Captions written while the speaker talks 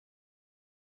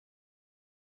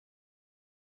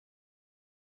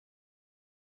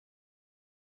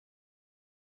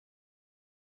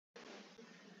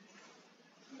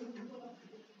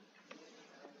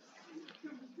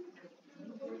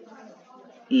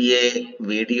ये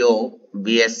video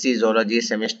BSc zoology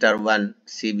semester 1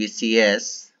 CBCS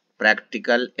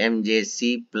practical MJC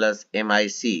plus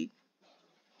MIC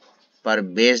पर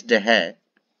based है।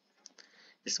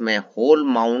 इसमें whole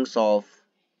mounts of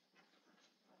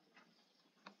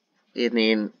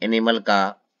in animal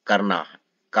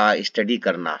का स्टडी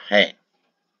करना है।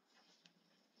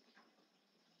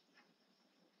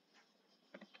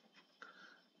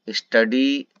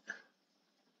 Study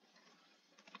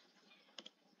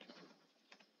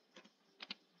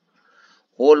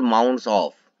whole mounds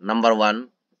of number 1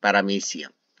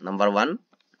 paramecium. Number 1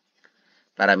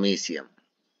 paramecium.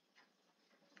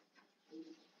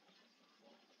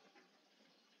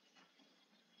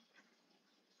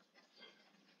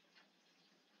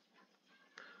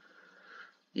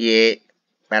 ये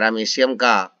पैरामीशियम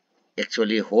का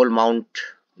एक्चुअली होल माउंट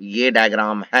ये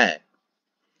डायग्राम है।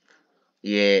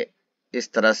 ये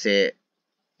इस तरह से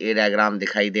ये डायग्राम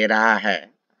दिखाई दे रहा है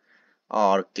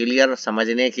और क्लियर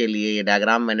समझने के लिए ये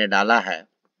डायग्राम मैंने डाला है।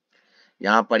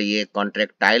 यहाँ पर ये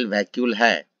कॉन्ट्रैक्टाइल वैक्यूल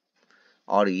है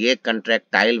और ये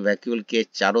कॉन्ट्रैक्टाइल वैक्यूल के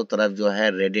चारों तरफ जो है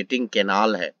रेडिएटिंग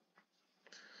कैनाल है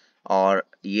और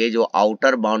ये जो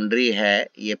आउटर बाउंड्री है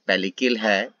ये पेलिकल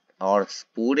है और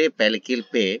पूरे पेलिकल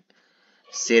पे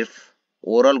सिर्फ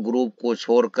ओरल ग्रुप को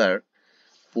छोड़कर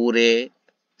पूरे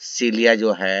सीलिया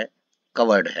जो है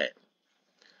कवर्ड है।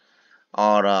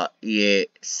 और ये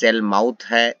सेल माउथ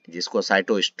है जिसको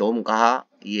साइटोस्टोम कहा,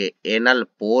 ये एनल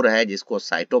पोर है जिसको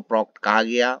साइटोप्रॉक्ट कहा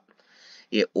गया,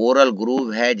 ये ओरल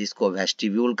ग्रूव है जिसको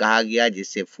वेस्टिब्यूल कहा गया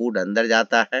जिससे फूड अंदर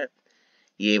जाता है,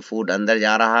 ये फूड अंदर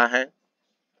जा रहा है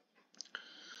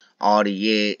और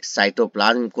ये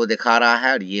साइटोप्लाज्म को दिखा रहा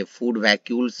है और ये फूड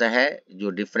वैक्यूल्स है जो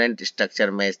डिफरेंट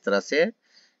स्ट्रक्चर में इस तरह से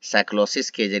साइक्लोसिस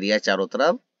के जरिए चारों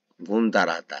तरफ घूमता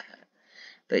रहता है।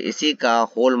 तो इसी का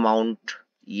होल माउंट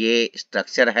ये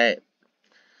स्ट्रक्चर है,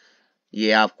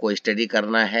 ये आपको स्टडी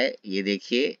करना है। ये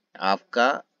देखिए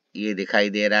आपका ये दिखाई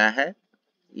दे रहा है,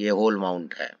 ये होल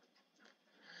माउंट है।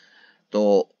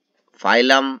 तो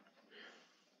फाइलम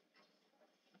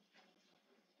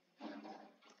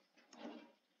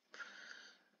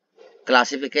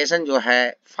क्लासिफिकेशन जो है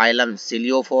फाइलम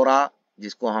सिलियोफोरा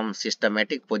जिसको हम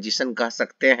सिस्टमैटिक पोजीशन कह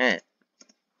सकते हैं।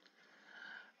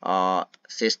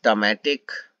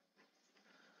 सिस्टमैटिक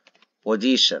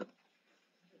पोजीशन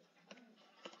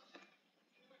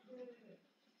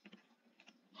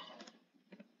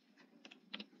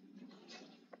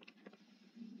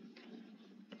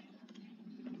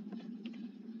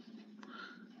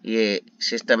ये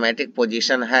सिस्टमैटिक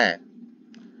पोजीशन है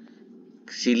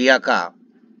सीलिया का।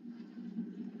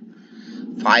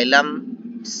 फाइलम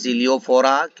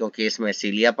सिलियोफोरा क्योंकि इसमें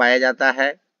सीलिया पाया जाता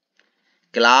है।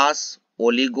 Class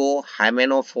oligo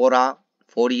हाइमेनोफोरा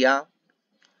phoria.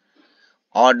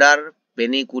 Order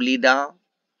पेनिकुलिडा।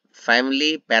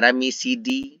 Family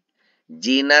पैरामीसीडी।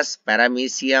 Genus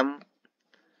paramecium,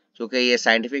 क्योंकि ये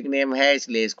साइंटिफिक नेम है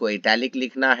इसलिए इसको इटैलिक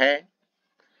लिखना है।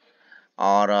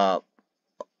 और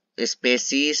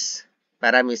species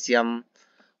paramecium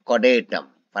caudatum,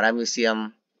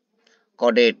 paramecium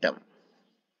caudatum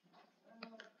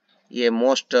ये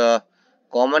मोस्ट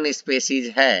कॉमन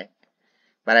स्पेसीज है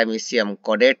पैरामीशियम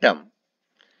कॉडेटम,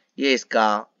 ये इसका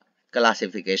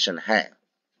क्लासिफिकेशन है।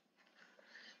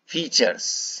 Features,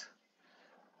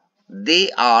 they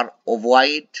are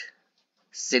ovoid,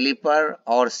 sleeper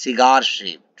और सिगार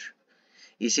शेप्ड,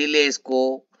 इसीलिए इसको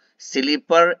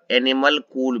स्लीपर एनिमल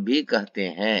कूल भी कहते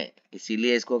हैं।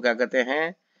 इसीलिए इसको क्या कहते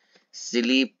हैं?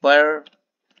 Sleeper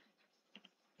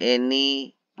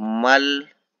animal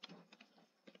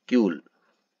Kiul.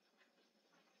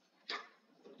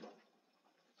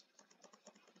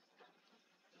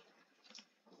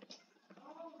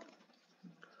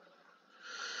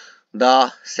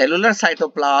 The cellular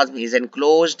cytoplasm is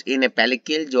enclosed in a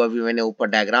pellicle, जो अभी मैंने ऊपर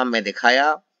डायग्राम में दिखाया।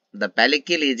 The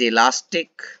pellicle is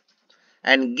elastic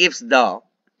and gives the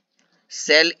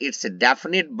cell its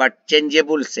definite but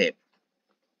changeable shape.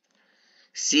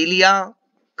 Cilia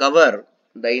cover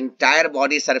the entire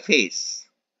body surface.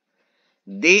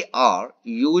 They are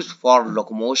used for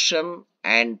locomotion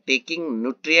and taking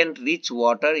nutrient-rich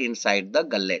water inside the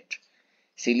gullet.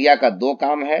 Cilia का दो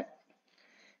काम है,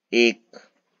 एक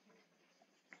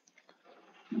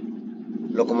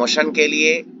locomotion के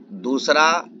लिए, दूसरा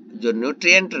जो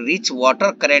nutrient rich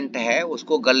water current है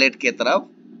उसको गलेट के तरफ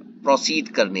प्रोसीड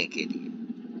करने के लिए।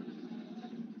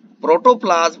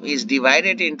 Protoplasm is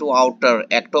divided into outer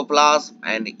ectoplasm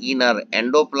and inner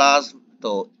endoplasm.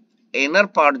 तो इनर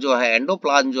पार्ट जो है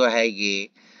एंडोप्लाज्म जो है ये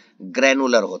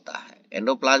ग्रेनुलर होता है।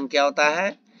 एंडोप्लाज्म क्या होता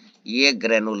है? ये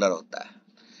ग्रेनुलर होता है।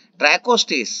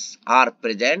 ट्रैकोस्टिस are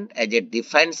present as a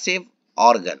defensive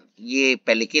organ. ये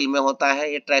पेलिकल में होता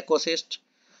है, ये ट्रैकोसिस्ट।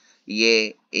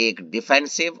 ये एक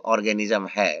डिफेंसिव ऑर्गेनिज्म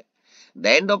है। The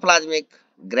endoplasmic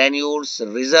granules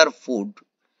reserve food.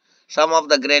 Some of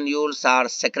the granules are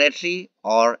secretary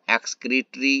और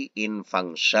excretory in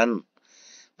function.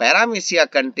 पैरामीशिया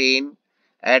contain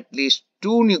at least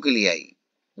two nuclei.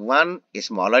 One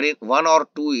or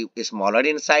two smaller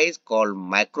in size called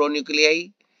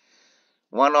micronuclei.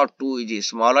 One or two is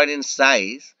smaller in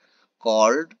size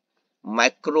called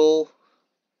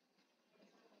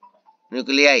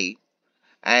macronuclei,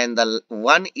 and the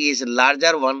one is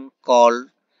larger one called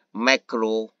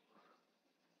macronucleus.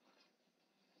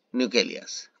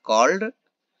 Called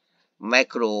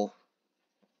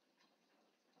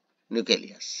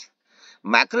macronucleus.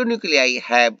 Macronuclei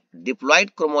have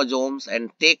diploid chromosomes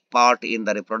and take part in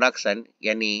the reproduction.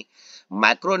 यानी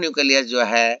macronucleus जो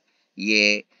है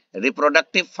ये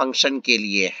reproductive function के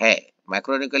लिए है।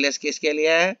 macronucleus किसके लिए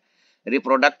है?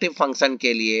 reproductive function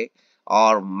के लिए।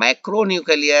 और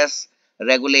macronucleus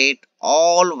regulate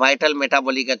all vital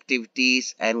metabolic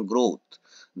activities and growth.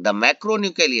 The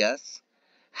macronucleus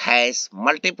has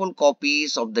multiple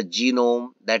copies of the genome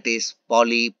that is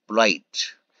polyploid.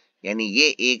 यानी ये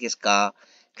एक इसका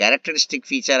कैरेक्टरिस्टिक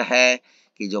फीचर है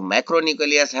कि जो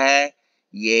मैक्रोन्यूक्लियस है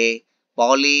ये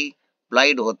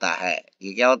पॉलीप्लॉइड होता है।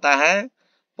 ये क्या होता है?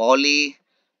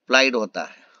 पॉलीप्लॉइड होता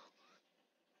है।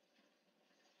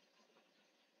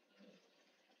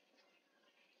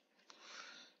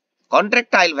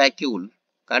 Contractile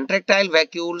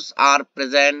vacuoles are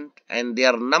present and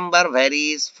their number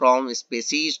varies from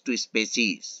species to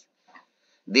species.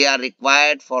 They are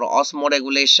required for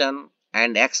osmoregulation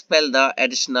and expel the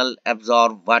additional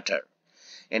absorbed water.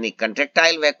 यानी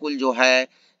कंट्रेक्टाइल वैक्यूल जो है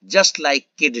just like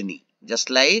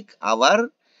our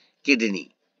kidney.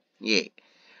 ये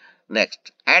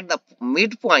next, at the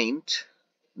midpoint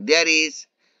there is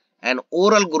an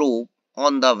oral groove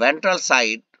on the ventral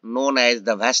side known as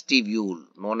the vestibule.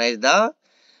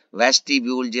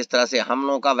 जिस तरह से हम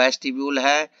लोगों का वेस्टिब्यूल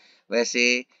है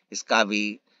वैसे इसका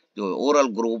भी जो ओरल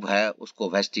ग्रूव है उसको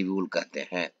वेस्टिब्यूल कहते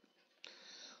हैं।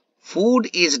 Food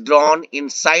is drawn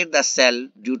inside the cell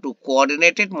due to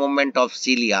coordinated movement of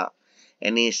cilia.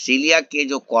 यानी cilia के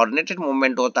जो coordinated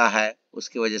movement होता है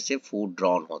उसकी वजह से food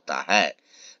drawn होता है।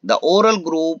 The oral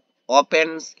groove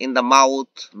opens in the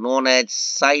mouth known as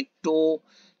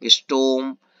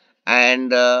cytostome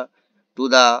and to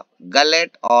the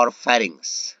gullet or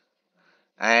pharynx.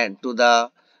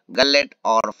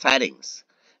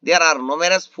 There are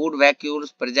numerous food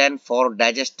vacuoles present for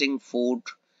digesting food.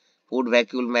 Food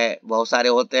vacuole में बहुत सारे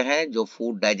होते हैं जो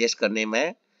फूड डाइजेस्ट करने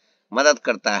में मदद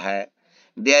करता है।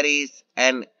 There is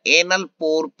an anal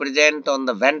pore present on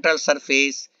the ventral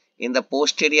surface in the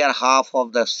posterior half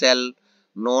of the cell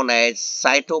known as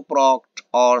cytoproct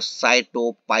or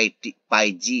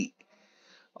cytopygy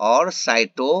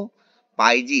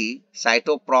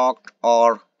cytoproct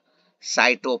or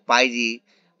cytopygy,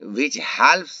 which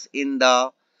helps in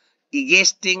the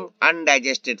digesting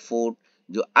undigested food,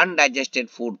 जो undigested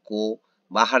food को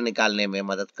बाहर निकालने में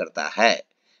मदद करता है।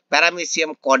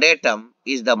 Paramecium caudatum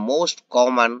is the most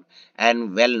common and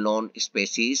well known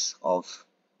species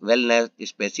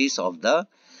of the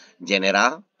genera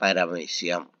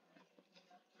paramecium.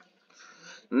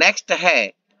 Next है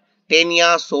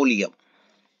Taenia solium.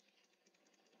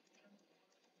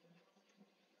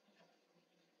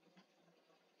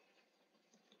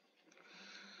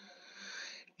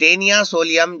 Taenia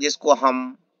solium जिसको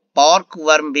हम पॉर्क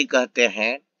वर्म भी कहते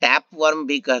हैं, टैप वर्म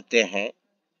भी कहते हैं,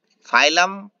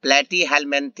 फाइलम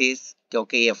प्लेटीहेलमिन्थिस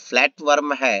क्योंकि ये फ्लैट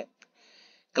वर्म है,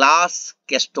 क्लास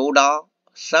केस्टोडा,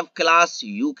 सब class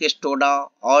यूकेस्टोडा,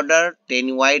 order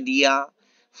टेनुआइडिया,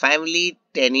 family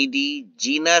टेनिडी,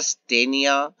 genus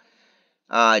Taenia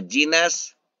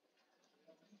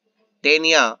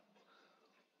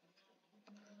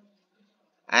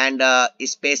and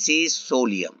species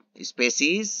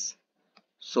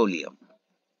solium.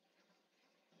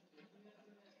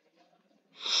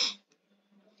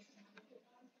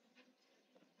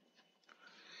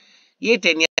 ये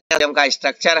टेनिया का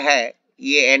स्ट्रक्चर है,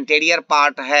 ये एंटीरियर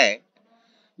पार्ट है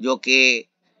जो कि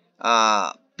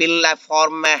पिन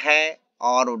फॉर्म में है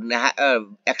और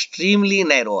एक्सट्रीमली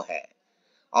नैरो है,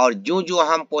 और जो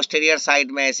हम पोस्टीरियर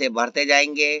साइड में ऐसे बढ़ते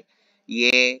जाएंगे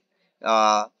ये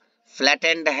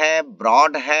फ्लैटेंड है,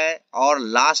 ब्रॉड है और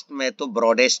लास्ट में तो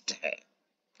ब्रॉडेस्ट है।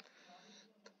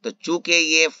 तो चूंकि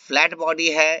ये फ्लैट बॉडी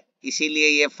है इसीलिए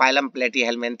ये फाइलम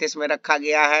प्लेटीहेलमिन्थिस में रखा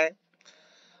गया है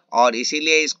और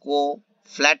इसीलिए इसको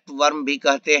फ्लैट वर्म भी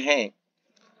कहते हैं।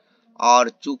 और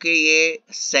चूंकि ये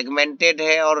सेगमेंटेड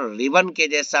है और रिबन के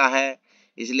जैसा है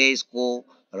इसलिए इसको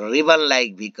रिबन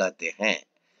लाइक भी कहते हैं।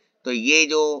 तो ये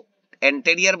जो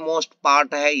एंटीरियर मोस्ट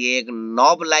पार्ट है ये एक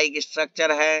नॉब लाइक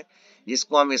स्ट्रक्चर है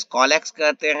जिसको हम स्कॉलेक्स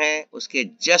कहते हैं। उसके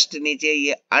जस्ट नीचे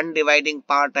ये अनडिवाइडिंग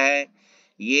पार्ट है,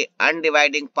 ये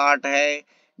अनडिवाइडिंग पार्ट है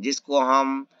जिसको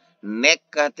हम नेक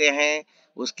कहते हैं।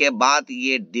 उसके बाद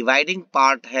ये डिवाइडिंग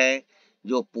पार्ट है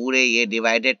जो पूरे ये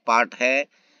डिवाइडेड पार्ट है,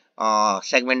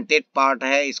 सेगमेंटेड पार्ट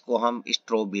है, इसको हम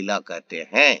स्ट्रोबिला कहते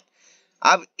हैं।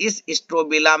 अब इस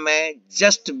स्ट्रोबिला में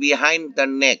जस्ट बिहाइंड द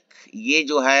नेक ये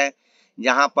जो है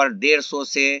जहां पर 150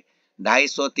 से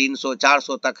 250, 300,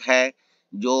 400 तक है,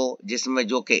 जो जिसमें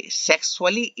जो कि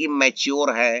सेक्सुअली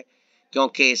इमेच्योर है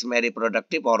क्योंकि इसमें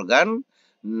रिप्रोडक्टिव ऑर्गन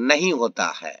नहीं होता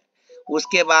है।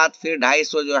 उसके बाद फिर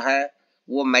 250 जो है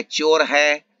वो मैच्योर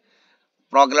है,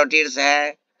 प्रोग्लोटिड्स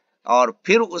है, और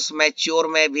फिर उस मैच्योर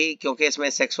में भी क्योंकि इसमें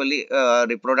सेक्सुअली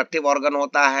रिप्रोडक्टिव ऑर्गन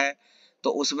होता है तो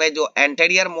उसमें जो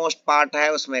एंटीरियर मोस्ट पार्ट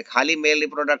है उसमें खाली मेल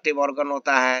रिप्रोडक्टिव ऑर्गन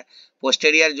होता है,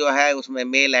 पोस्टीरियर जो है उसमें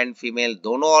मेल एंड फीमेल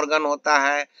दोनों ऑर्गन होता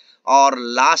है, और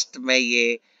लास्ट में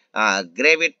ये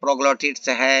ग्रेविड प्रोग्लोटिड्स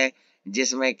है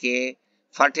जिसमें कि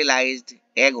फर्टिलाइज्ड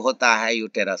एग होता है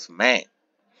यूटेरस में।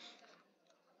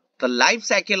 तो life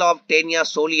cycle of Taenia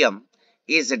solium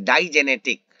is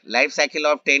digenetic. Life cycle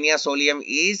of Taenia solium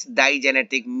is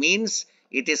digenetic, means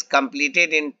it is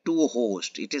completed in two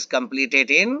hosts. It is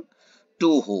completed in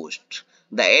two hosts.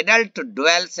 The adult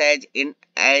dwells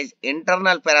as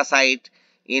internal parasite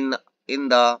in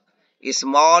the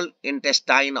small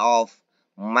intestine of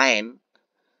man,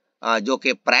 जो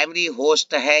कि primary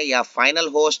host है या final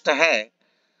host है,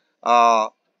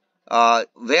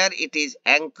 where it is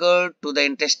anchored to the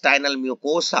intestinal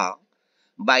mucosa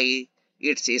by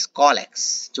it's scolex.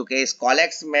 चूंकि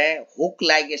scolex में hook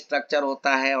like structure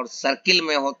होता है और सर्किल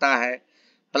में होता है,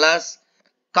 प्लस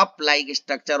कप लाइक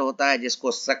स्ट्रक्चर होता है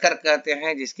जिसको सकर कहते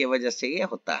हैं, जिसकी वजह से ये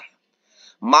होता है।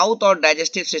 माउथ और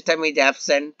डाइजेस्टिव सिस्टम इज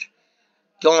एब्सेंट।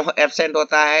 क्यों एब्सेंट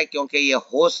होता है? क्योंकि ये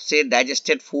होस्ट से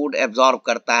डाइजेस्टेड फूड एब्जॉर्ब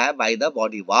करता है by the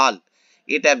body wall.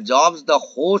 It absorbs the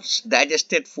host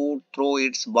digested food through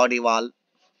its body wall.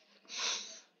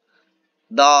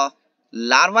 The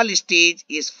larval stage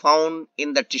is found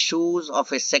in the tissues of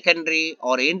a secondary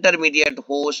or intermediate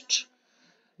host।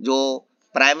 जो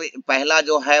पहला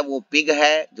जो है वो pig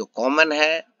है जो common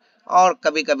है, और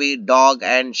कभी कभी dog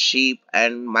and sheep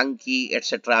and monkey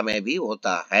etcetera में भी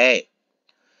होता है।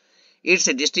 It's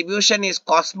distribution is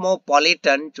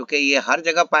cosmopolitan. चूंकि ये हर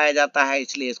जगह पाया जाता है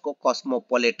इसलिए इसको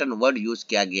कॉस्मोपॉलिटन वर्ड यूज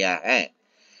किया गया है।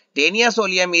 Taenia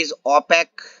solium is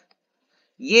opaque.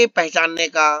 ये पहचानने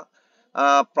का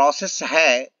प्रोसेस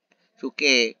है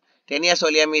क्योंकि Taenia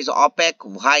solium is opaque,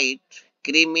 white,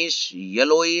 creamish,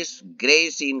 yellowish,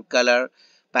 greyish in colour.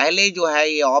 पहले जो है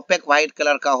ये ओपेक व्हाइट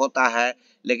कलर का होता है,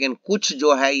 लेकिन कुछ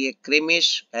जो है ये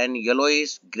creamish and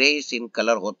yellowish greyish in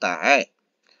colour होता है।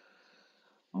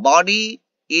 Body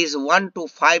is 1 to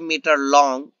 5 metre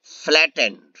long,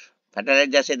 flattened,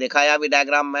 जैसे दिखाया अभी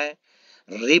डायग्राम में,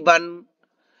 रिबन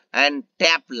एंड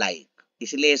टैप लाइक,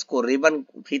 इसलिए इसको रिबन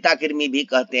फीता कृमि भी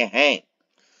कहते हैं।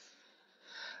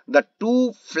 The two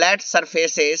flat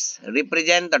surfaces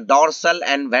represent the dorsal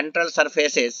and ventral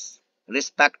surfaces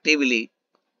respectively.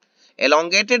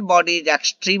 Elongated body is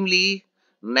extremely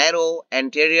narrow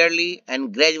anteriorly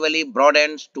and gradually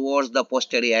broadens towards the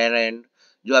posterior end,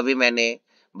 जो अभी मैंने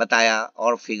बताया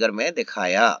और फिगर में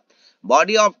दिखाया।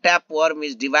 Body of tapeworm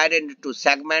is divided into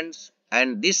segments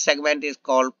and this segment is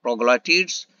called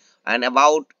proglottids, and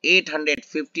about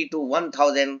 850 to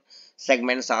 1000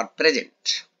 segments are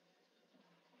present.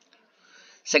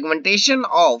 Segmentation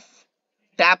of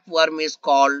tapeworm is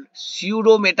called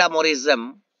pseudometamerism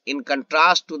in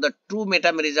contrast to the true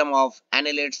metamerism of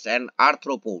annelids and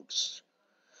arthropods.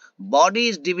 Body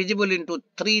is divisible into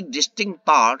three distinct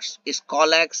parts: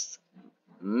 scolex,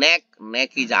 neck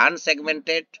is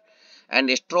unsegmented, and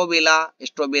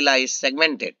strobila is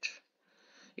segmented.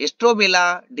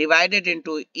 Strobila divided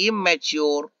into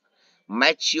immature,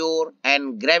 mature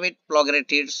and gravid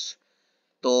proglottids।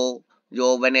 तो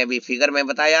जो मैंने अभी figure में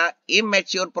बताया,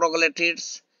 immature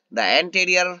proglottids, the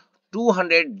anterior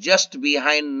 200 just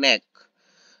behind neck,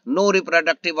 no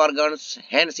reproductive organs,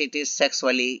 hence it is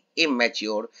sexually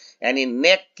immature। यानी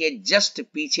नेक के just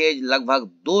पीछे लगभग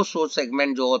 200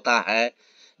 सेगमेंट जो होता है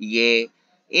ये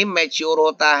immature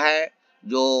होता है,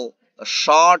 जो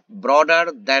short,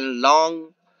 broader then long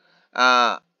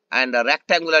and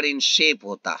rectangular in shape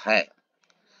होता है।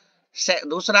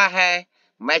 दूसरा है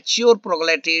मैच्योर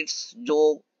प्रोग्लेटिड्स,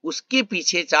 जो उसके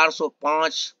पीछे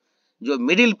 405 जो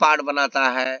मिडिल पार्ट बनाता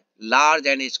है, लार्ज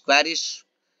एंड स्क्वायरिश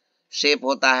शेप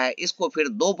होता है। इसको फिर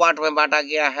दो पार्ट में बांटा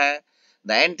गया है।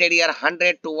 The anterior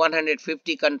 100 to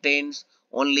 150 contains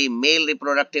only male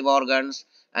reproductive organs,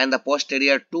 and the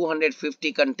posterior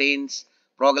 250 contains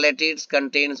proglatids,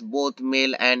 contains both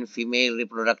male and female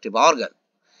reproductive organ.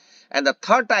 And the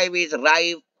third type is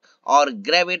ripe or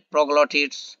gravid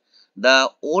proglatids.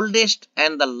 The oldest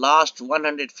and the last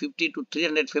 150 to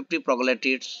 350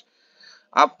 proglatids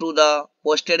up to the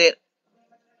posterior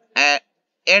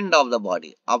end of the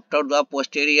body. Up to the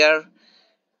posterior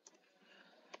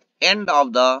end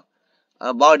of the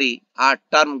body are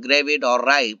termed gravid or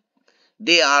ripe.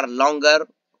 They are longer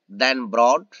than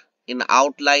broad in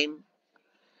outline.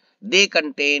 They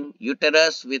contain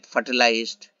uterus with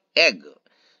fertilized egg.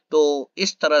 तो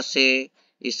इस तरह से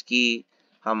इसकी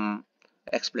हम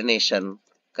explanation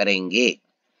करेंगे.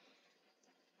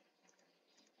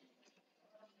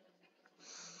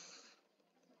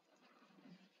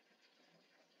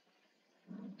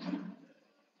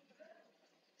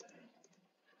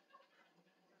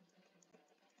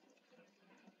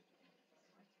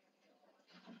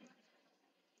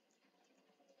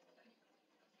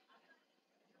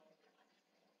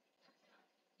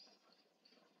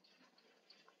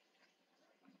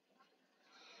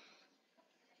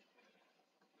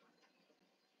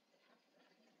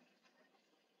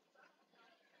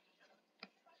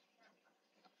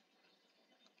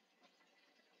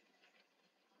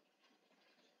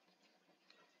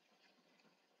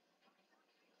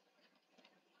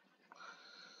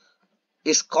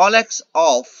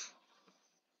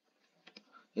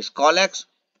 Scolex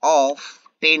of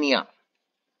Taenia.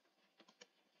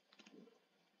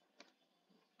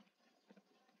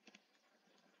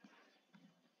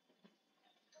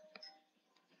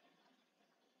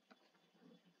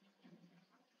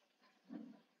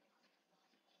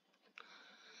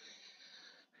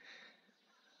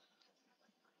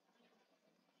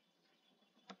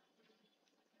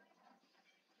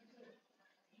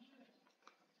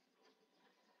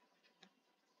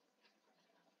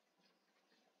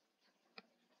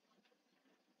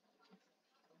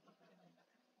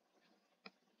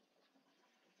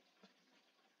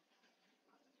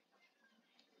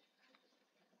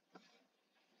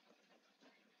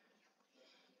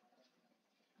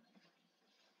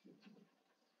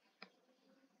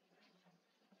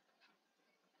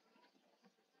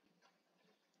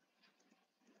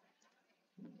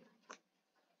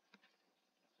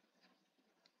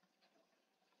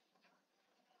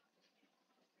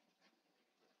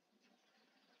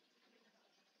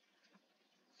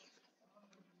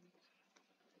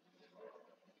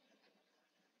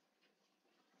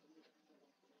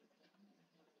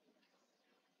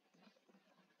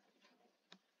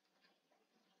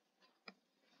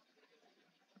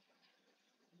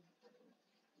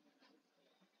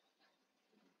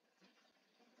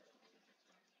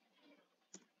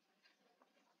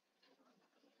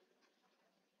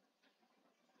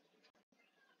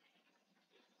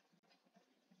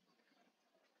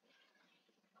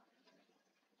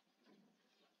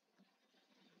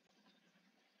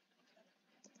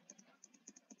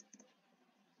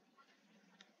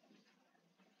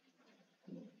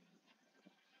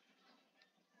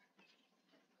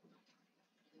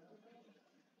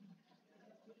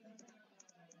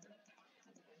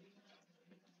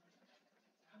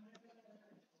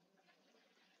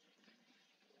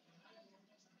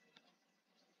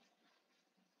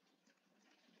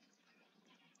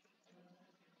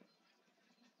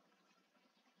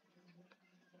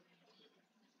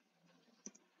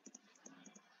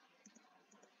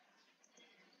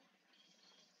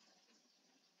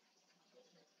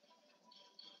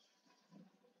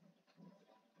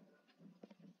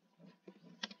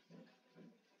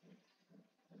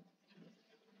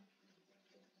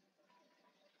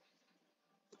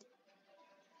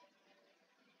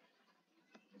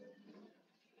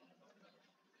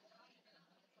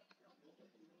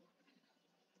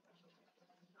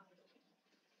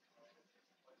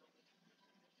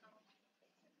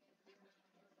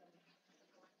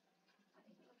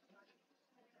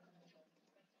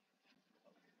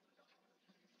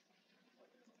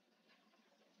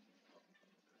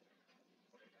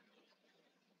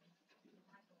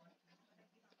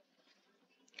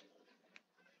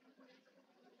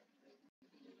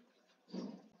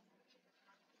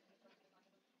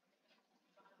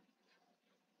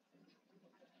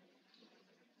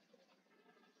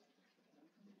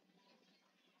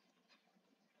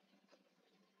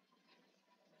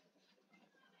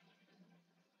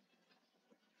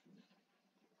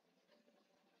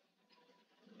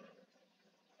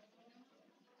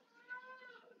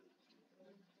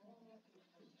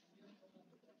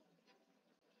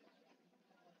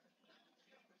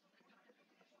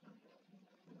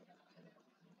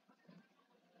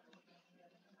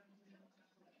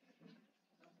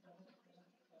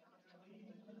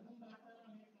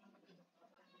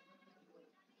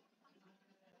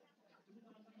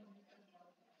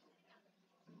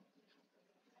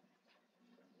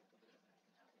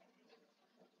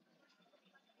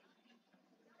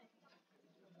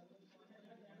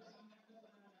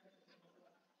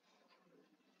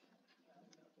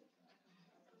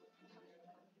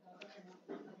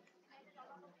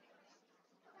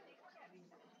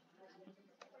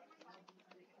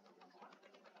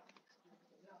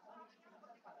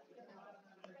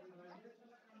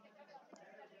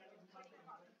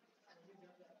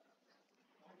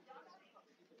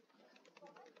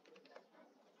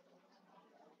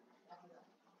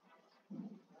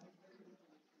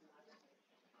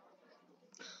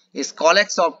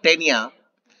 Scolex of Taenia,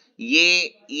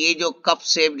 ये ये जो कप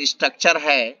शेप्ड स्ट्रक्चर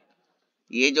है,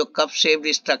 ये जो कप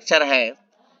शेप्ड स्ट्रक्चर है,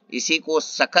 इसी को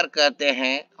सकर कहते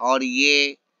हैं। और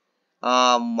ये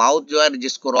माउथ जो है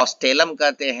जिसको रोस्टेलम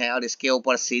कहते हैं, और इसके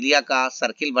ऊपर सीलिया का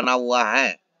सर्किल बना हुआ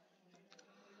है।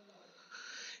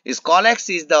 Scolex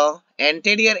is the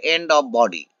anterior end of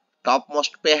body, top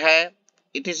most पे है।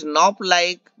 It is not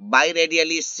like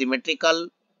बाइरेडियली symmetrical,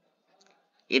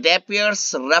 it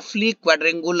appears roughly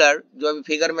quadrangular, जो अभी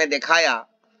फिगर में दिखाया।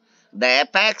 The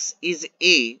apex is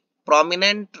a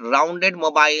prominent rounded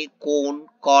mobile cone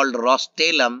called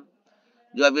rostellum,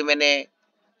 जो अभी मैंने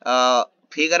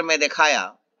फिगर में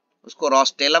दिखाया उसको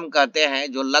रोस्टेलम कहते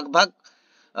हैं, जो लगभग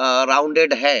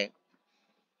राउंडेड है।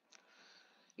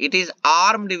 It is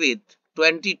armed with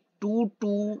 22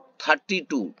 to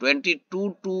 32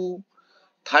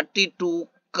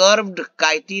 curved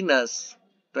chitinous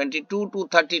 22 to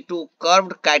 32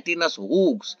 curved chitinous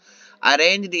hooks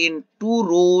arranged in two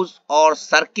rows or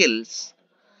circles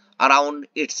around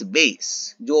its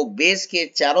base, जो बेस के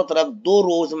चारों तरफ दो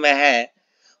रोज में है।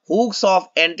 Hooks of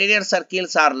anterior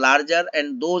circles are larger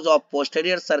and those of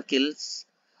posterior circle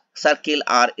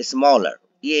are smaller.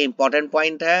 ये important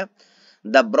point है।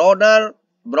 The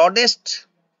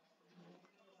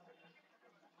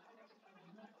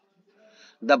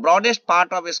broadest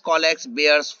part of Scolex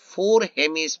bears four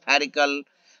hemispherical,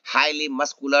 highly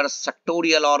muscular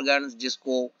suctorial organs,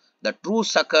 जिसको the true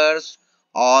suckers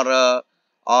or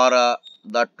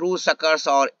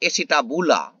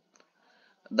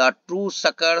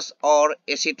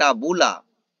acetabula,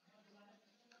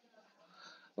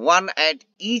 one at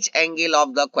each angle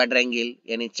of the quadrangle,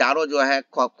 यानी चारों जो है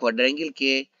quadrangle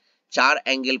के चार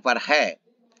angle पर है।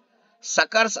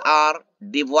 Suckers are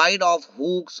devoid of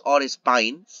hooks or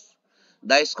spines.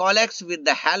 The scolex, with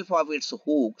the help of its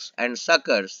hooks and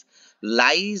suckers,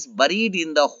 lies buried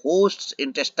in the host's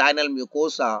intestinal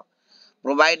mucosa,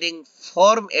 providing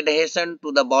firm adhesion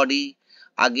to the body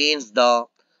against the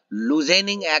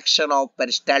loosening action of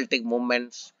peristaltic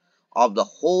movements of the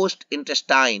host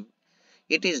intestine.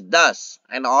 It is thus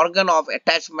an organ of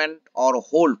attachment or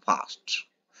holdfast.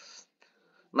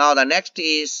 Now the next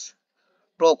is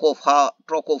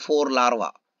trochophore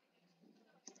larva.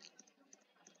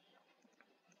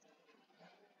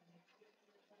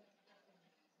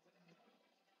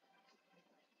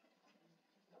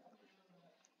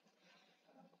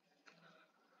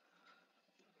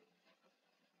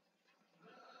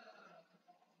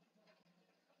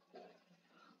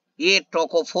 ये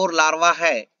trochophore larva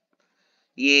है।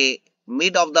 ये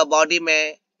mid of the body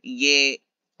में ये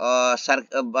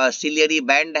ciliary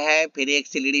band है, फिर एक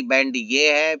ciliary band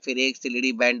ये है, फिर एक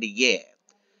सिलियरी बैंड ये है।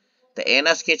 तो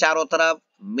एनस के चारों तरफ,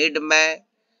 मिड में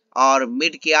और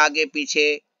मिड के आगे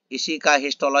पीछे, इसी का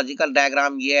हिस्टोलॉजिकल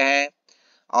डायग्राम ये है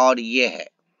और ये है।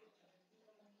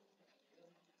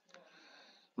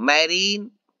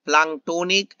 Marine,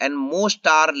 प्लांक्टोनिक and most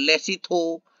are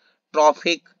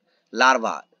लेसिथोट्रॉफिक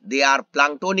larva. They are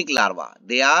planktonic larva.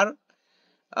 They are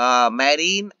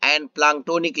marine and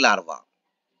planktonic larva.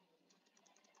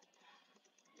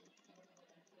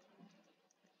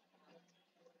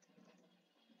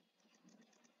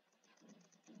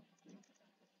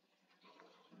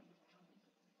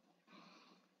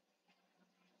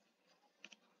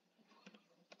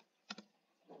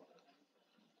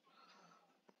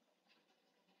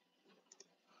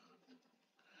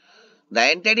 The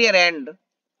anterior end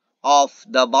of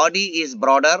the body is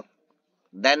broader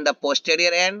than the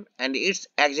posterior end and it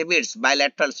exhibits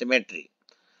bilateral symmetry.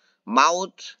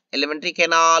 Mouth, alimentary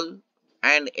canal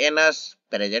and anus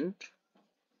present.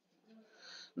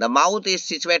 The mouth is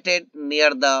situated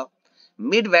near the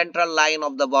mid-ventral line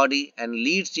of the body and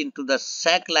leads into the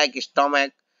sac-like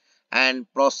stomach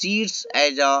and proceeds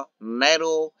as a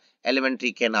narrow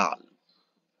alimentary canal.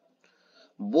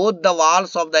 Both the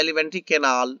walls of the alimentary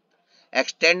canal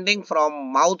extending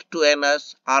from mouth to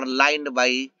anus are lined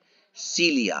by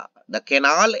cilia. The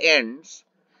canal ends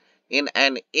in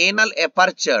an anal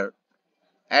aperture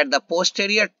at the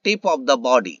posterior tip of the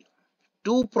body.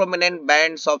 Two prominent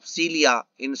bands of cilia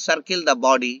encircle the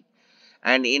body,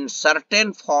 and in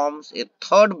certain forms a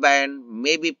third band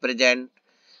may be present.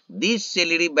 These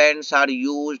ciliary bands are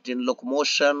used in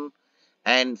locomotion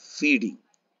and feeding.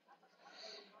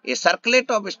 A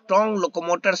circlet of strong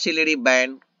locomotor ciliary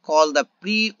band called the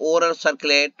pre-oral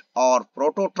circlet or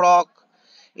prototroch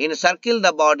encircle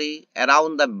the body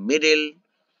around the middle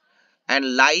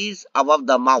and lies above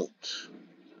the mouth,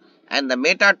 and the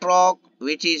metatroch,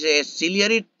 which is a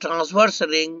ciliary transverse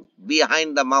ring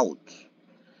behind the mouth.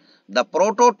 The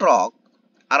prototroch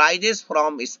arises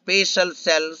from special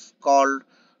cells called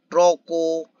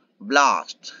trochoblast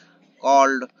blast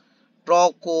called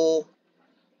trochoblast.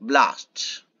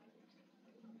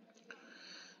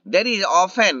 There is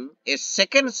often a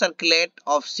second circlet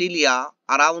of cilia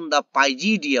around the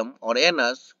pygidium or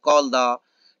anus called the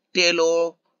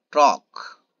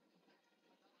telotroch.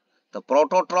 The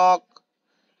prototroch,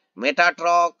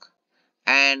 metatroch,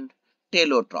 and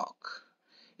telotroch.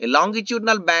 A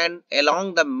longitudinal band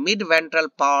along the mid-ventral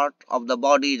part of the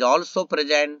body is also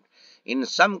present in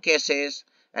some cases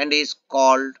and is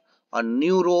called a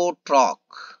neurotroch.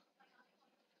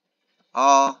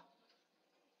 A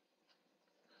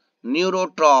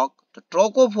neurotroch, the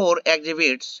trochophore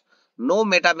exhibits no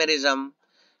metamerism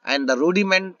and the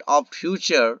rudiment of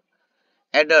future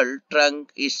adult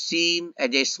trunk is seen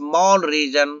as a small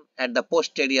region at the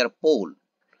posterior pole.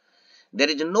 There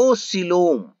is no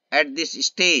coelom at this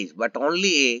stage but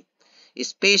only a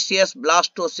spacious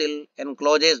blastocele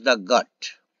encloses the gut.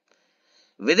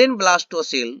 Within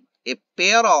blastocele, a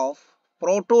pair of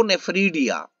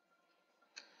protonephridia,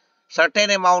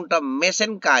 certain amount of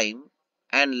mesenchyme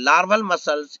and larval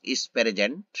muscles is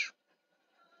present.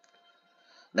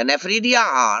 The nephridia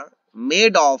are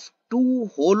made of two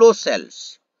hollow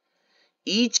cells.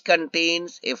 Each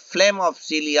contains a phlegm of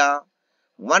cilia.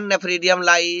 One nephridium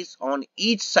lies on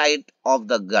each side of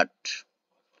the gut.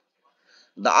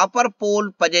 The upper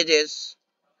pole possesses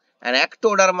an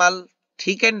ectodermal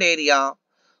thickened area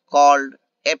called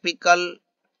apical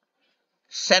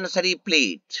sensory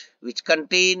plate, which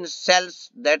contains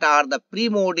cells that are the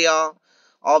primordia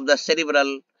of the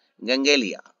cerebral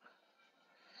ganglia.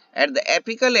 At the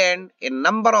apical end, a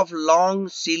number of long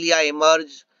cilia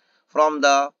emerge from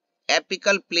the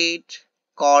apical plate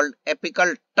called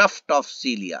apical tuft of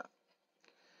cilia.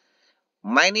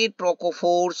 Many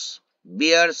trochophores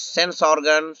bear sense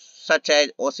organs such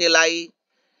as ocelli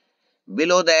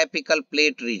below the apical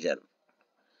plate region.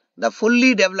 The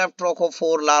fully developed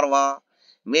trochophore larva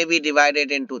may be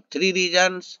divided into three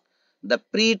regions. The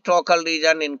pretrochal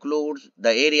region includes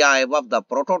the area above the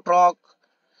prototroch.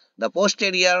 The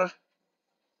posterior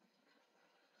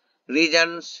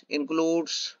regions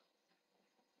includes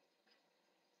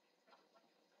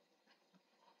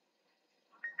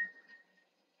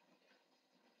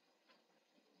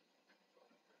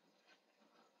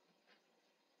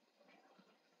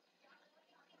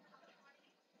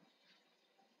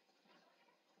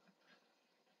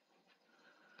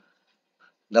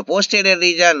the posterior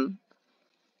region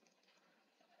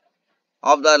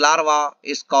of the larva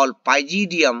is called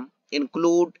pygidium,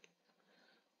 include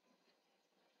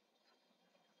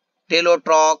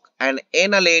telotroch and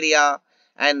anal area,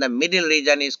 and the middle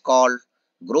region is called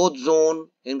growth zone,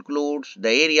 includes the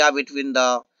area between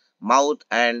the mouth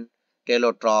and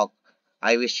telotroch.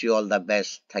 I wish you all the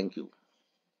best. Thank you.